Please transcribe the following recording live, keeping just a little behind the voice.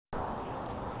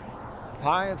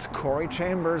Hi, it's Corey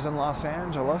Chambers in Los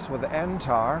Angeles with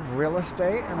NTAR, Real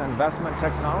Estate and Investment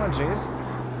Technologies.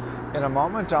 In a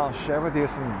moment, I'll share with you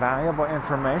some valuable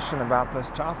information about this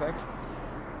topic,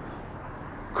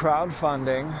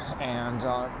 crowdfunding, and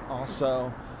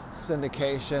also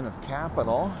syndication of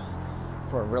capital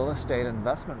for real estate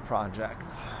investment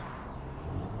projects.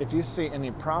 If you see any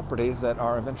properties that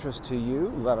are of interest to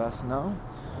you, let us know.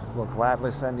 We'll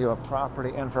gladly send you a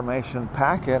property information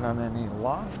packet on any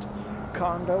loft,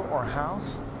 condo, or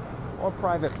house, or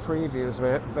private previews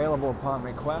available upon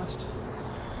request.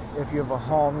 If you have a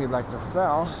home you'd like to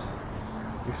sell,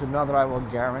 you should know that I will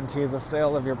guarantee the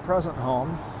sale of your present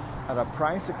home at a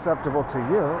price acceptable to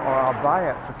you, or I'll buy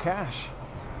it for cash.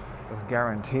 This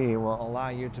guarantee will allow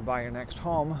you to buy your next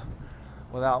home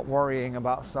without worrying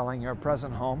about selling your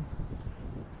present home.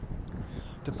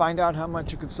 To find out how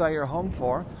much you could sell your home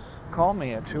for, call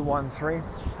me at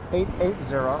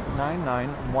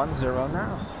 213-880-9910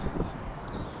 now.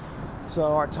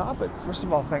 So our topic, first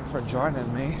of all, thanks for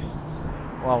joining me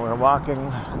while we're walking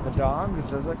the dog,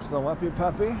 Zizix the Weppy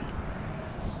Puppy,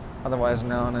 otherwise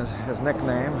known as his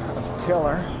nickname of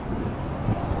Killer,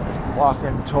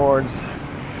 walking towards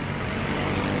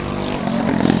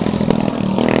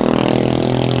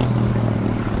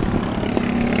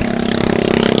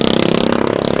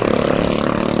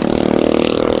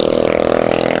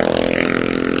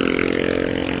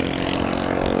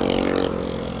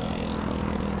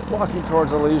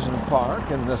Elysian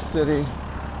Park in the city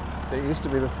that used to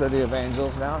be the City of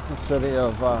Angels. Now it's a city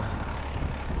of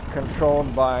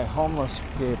controlled by homeless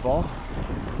people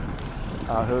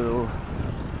who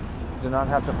do not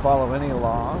have to follow any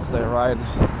laws. They ride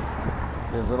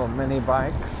these little mini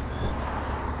bikes,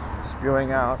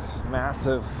 spewing out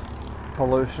massive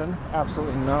pollution.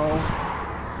 Absolutely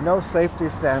no safety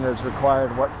standards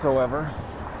required whatsoever.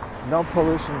 No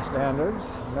pollution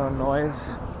standards, no noise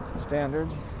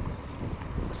standards.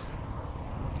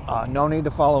 No need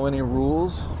to follow any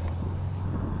rules,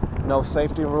 no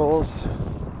safety rules,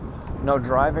 no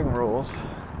driving rules.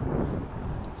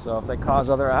 So if they cause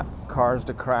other cars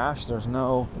to crash, there's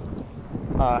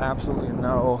absolutely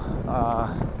no,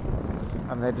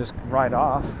 they just ride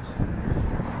off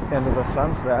into the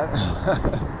sunset.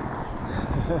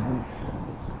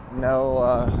 No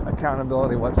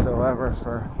accountability whatsoever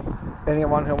for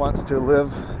anyone who wants to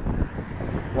live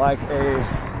like a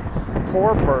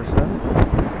poor person.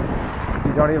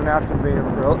 You don't even have to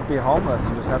be homeless.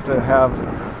 You just have to have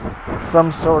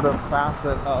some sort of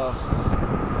facet of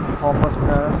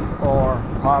homelessness or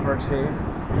poverty,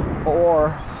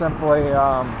 or simply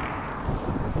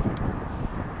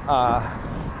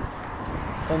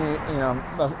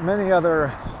many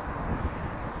other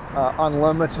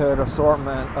unlimited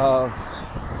assortment of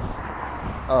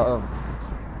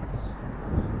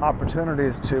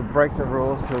opportunities to break the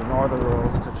rules, to ignore the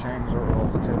rules, to change the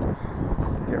rules, to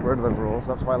get rid of the rules.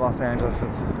 That's why Los Angeles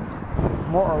is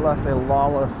more or less a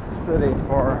lawless city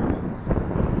for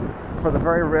the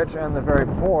very rich and the very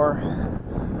poor,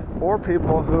 or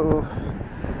people who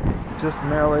just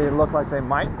merely look like they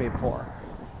might be poor.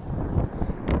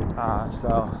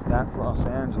 So that's Los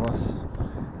Angeles,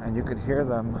 and you could hear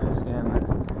them in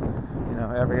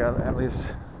at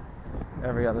least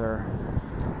every other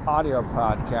audio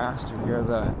podcast. You hear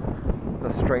the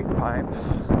straight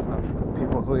pipes of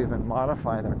people who even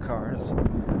modify their cars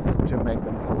to make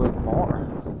them pollute more.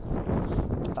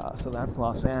 So that's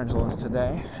Los Angeles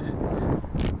today.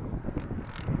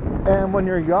 And when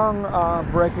you're young,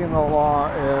 breaking the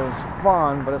law is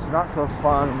fun, but it's not so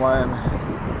fun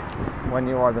when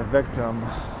you are the victim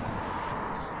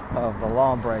of the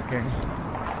law breaking,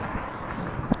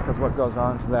 because what goes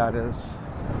on to that is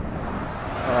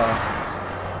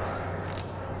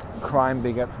crime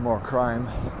begets more crime.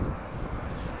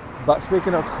 But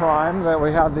speaking of crime, that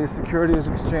we have the Securities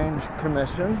Exchange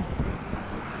Commission,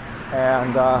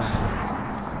 and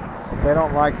they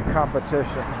don't like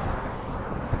competition.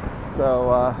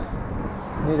 So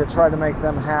you need to try to make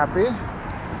them happy,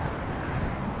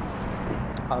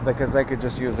 because they could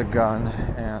just use a gun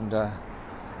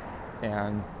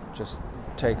and just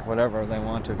take whatever they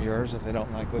want of yours if they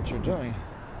don't like what you're doing.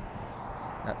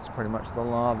 That's pretty much the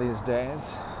law these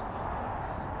days.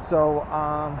 So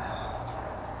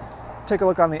take a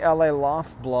look on the LA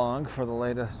Loft blog for the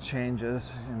latest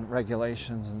changes in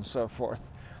regulations and so forth.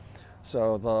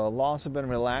 So the laws have been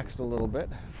relaxed a little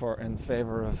bit in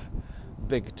favor of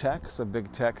big tech. So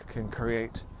big tech can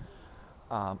create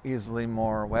easily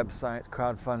more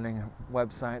crowdfunding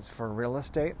websites for real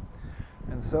estate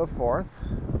and so forth.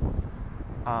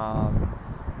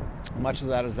 Much of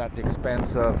that is at the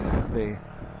expense of the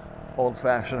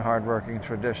old-fashioned, hardworking,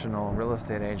 traditional real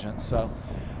estate agents. So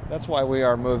that's why we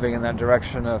are moving in that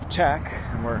direction of tech.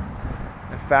 And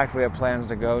in fact, we have plans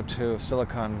to go to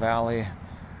Silicon Valley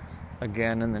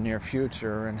again in the near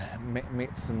future and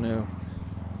make some new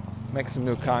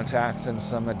contacts and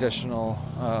some additional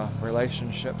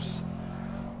relationships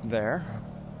there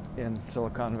in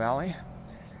Silicon Valley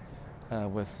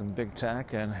with some big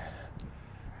tech and,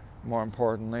 more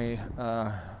importantly,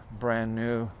 brand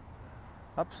new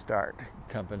upstart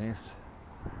companies.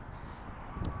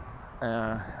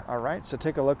 All right, so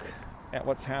take a look at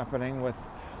what's happening with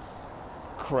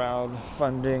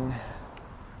crowdfunding,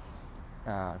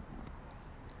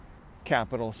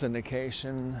 capital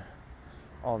syndication,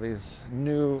 all these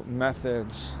new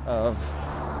methods of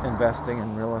investing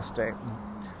in real estate.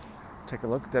 Take a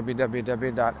look,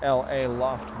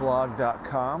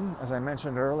 www.laloftblog.com. As I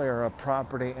mentioned earlier, a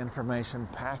property information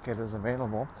packet is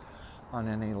available on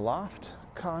any loft,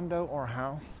 condo, or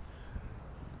house,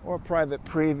 or a private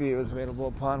preview is available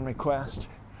upon request.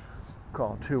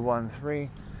 Call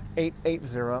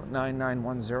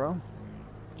 213-880-9910.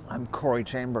 I'm Corey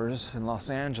Chambers in Los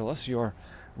Angeles, your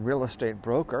real estate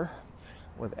broker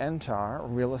with Entar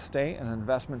Real Estate and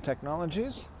Investment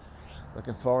Technologies.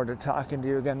 Looking forward to talking to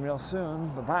you again real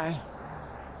soon. Bye-bye.